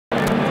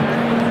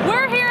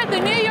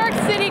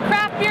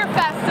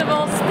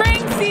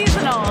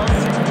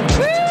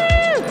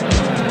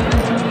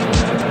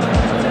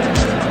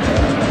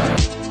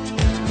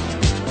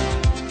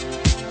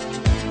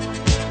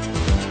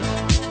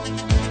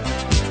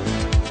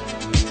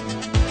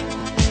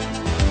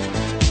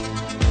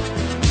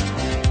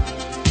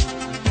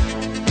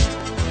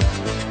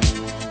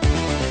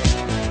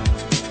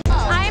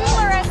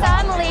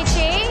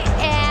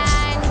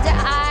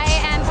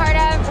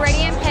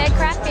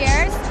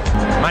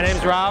My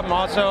name's Rob. I'm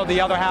also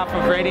the other half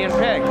of Radiant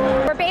Pig.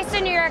 We're based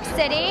in New York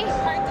City,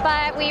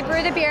 but we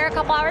brew the beer a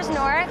couple hours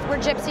north. We're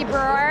Gypsy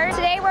Brewers.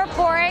 Today we're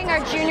pouring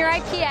our Junior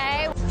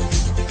IPA.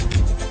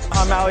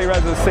 I'm Ali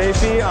Reza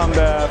Saifi. I'm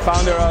the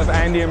founder of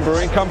Andean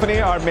Brewing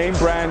Company. Our main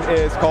brand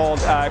is called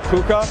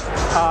Kuka.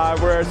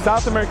 We're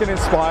South American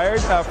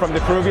inspired from the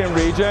Peruvian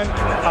region.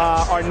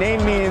 Our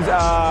name means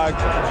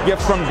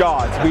gift from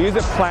gods. We use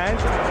a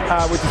plant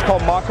which is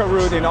called maca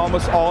root in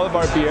almost all of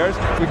our beers.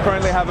 We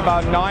currently have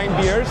about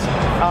 9 beers.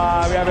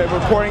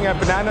 We're pouring a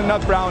banana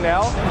nut brown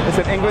ale. It's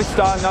an English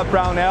style nut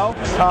brown ale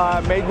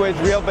made with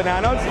real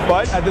bananas,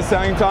 but at the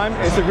same time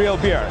it's a real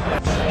beer.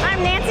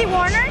 I'm Nancy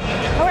Warner.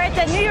 We're at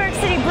the New York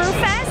City Brew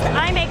Fest.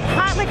 I make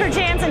hot liquor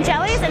jams and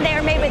jellies, and they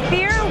are made with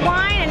beer,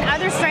 wine, and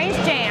other strange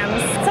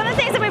jams. Some of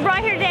the things that we brought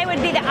here today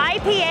would be the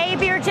IPA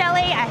beer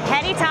jelly, a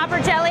heady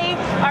topper jelly.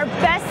 Our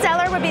best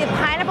seller would be the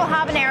pineapple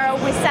habanero.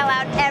 We sell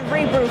out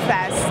every Brew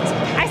Fest.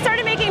 I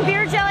started making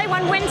beer jelly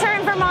one winter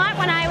in Vermont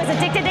when I was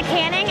addicted to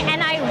canning, and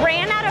I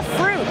ran out of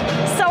fruit.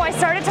 So I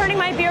started turning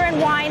my beer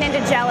and wine into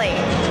jelly.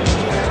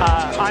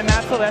 I'm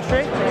Matt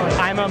Silvestri.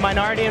 I'm a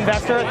minority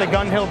investor at the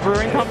Gun Hill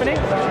Brewing Company,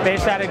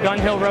 based out of Gun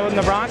Hill Road in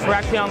the Bronx. We're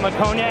actually on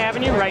Laconia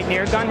Avenue, right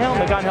near Gun Hill, in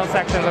the Gun Hill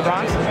section of the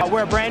Bronx.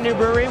 We're a brand new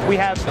brewery. We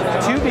have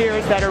 2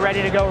 beers that are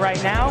ready to go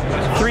right now,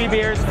 3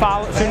 beers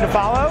soon to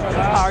follow.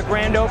 Our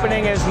grand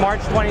opening is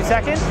March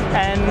 22nd,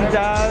 and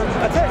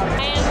that's it.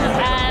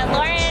 I'm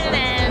Lauren,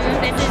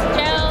 and this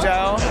is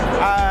Joe.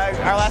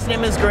 Our last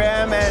name is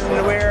Grimm,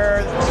 and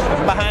we're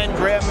behind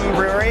Grimm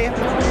Brewery.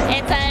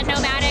 It's a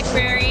nomadic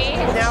brewery.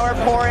 Now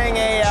we're pouring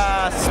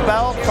a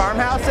Spelt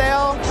Farmhouse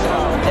Ale.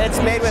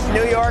 It's made with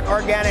New York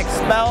organic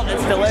spelt.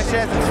 It's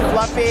delicious, it's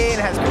fluffy,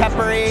 and has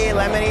peppery,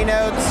 lemony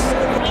notes.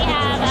 We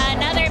have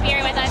another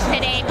beer with us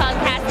today called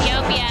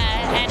Cassiopeia,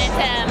 and it's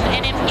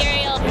an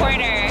imperial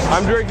porter.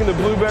 I'm drinking the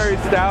Blueberry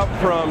Stout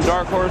from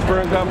Dark Horse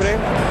Brewing Company.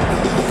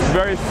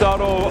 Very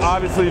subtle,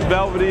 obviously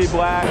velvety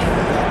black,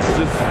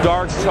 just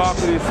dark,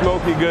 chocolatey,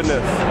 smoky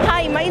goodness.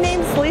 Hi, my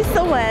name's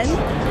Lisa Lynn.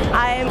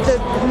 I'm the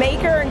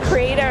maker and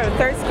creator of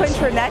Thirst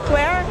Quencher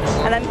Neckwear,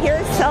 and I'm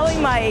here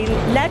selling my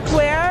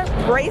neckwear,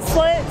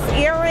 bracelets,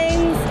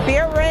 earrings,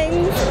 beer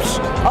rings.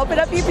 Open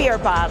up your beer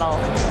bottle.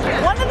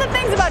 One of the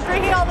things about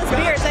drinking all this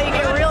beer is that you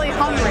get really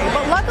hungry,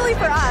 but luckily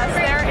for us,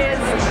 there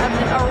is an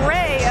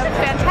array of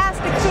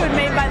fantastic food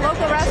made by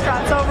local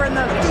restaurants over in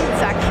the food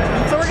section.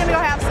 So we're gonna go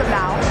have some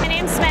now. My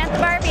name's Samantha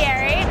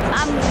Barbieri.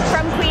 I'm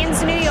from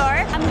Queens, New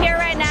York. I'm here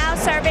right now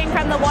serving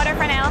from the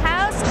Waterfront Ale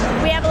House.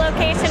 We have a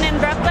location in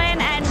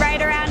Brooklyn and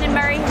right around in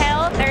Murray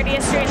Hill,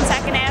 30th Street and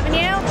 2nd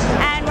Avenue,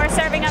 and we're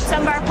serving up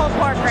some of our pulled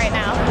pork right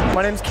now.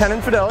 My name's Ken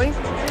Infideli.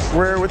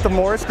 We're with the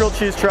Morris Grilled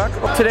Cheese Truck.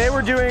 Today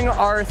we're doing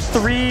our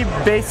 3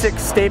 basic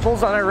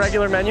staples on our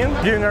regular menu.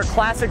 We're doing our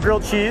classic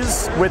grilled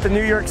cheese with a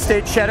New York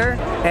State cheddar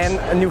and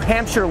a New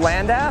Hampshire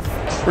Landaff.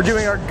 We're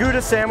doing our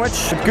Gouda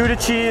sandwich, Gouda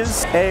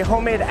cheese, a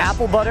homemade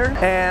apple butter,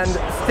 and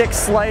thick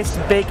sliced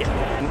bacon.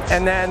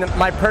 And then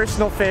my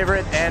personal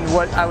favorite, and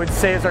what I would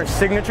say is our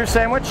signature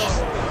sandwich,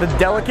 the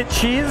delicate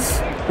cheese,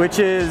 which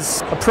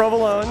is a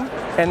provolone,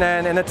 and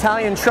then an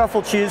Italian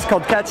truffle cheese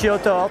called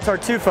Cacciotto al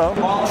Tartufo,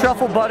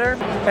 truffle butter,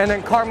 and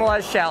then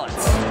caramelized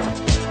shallots.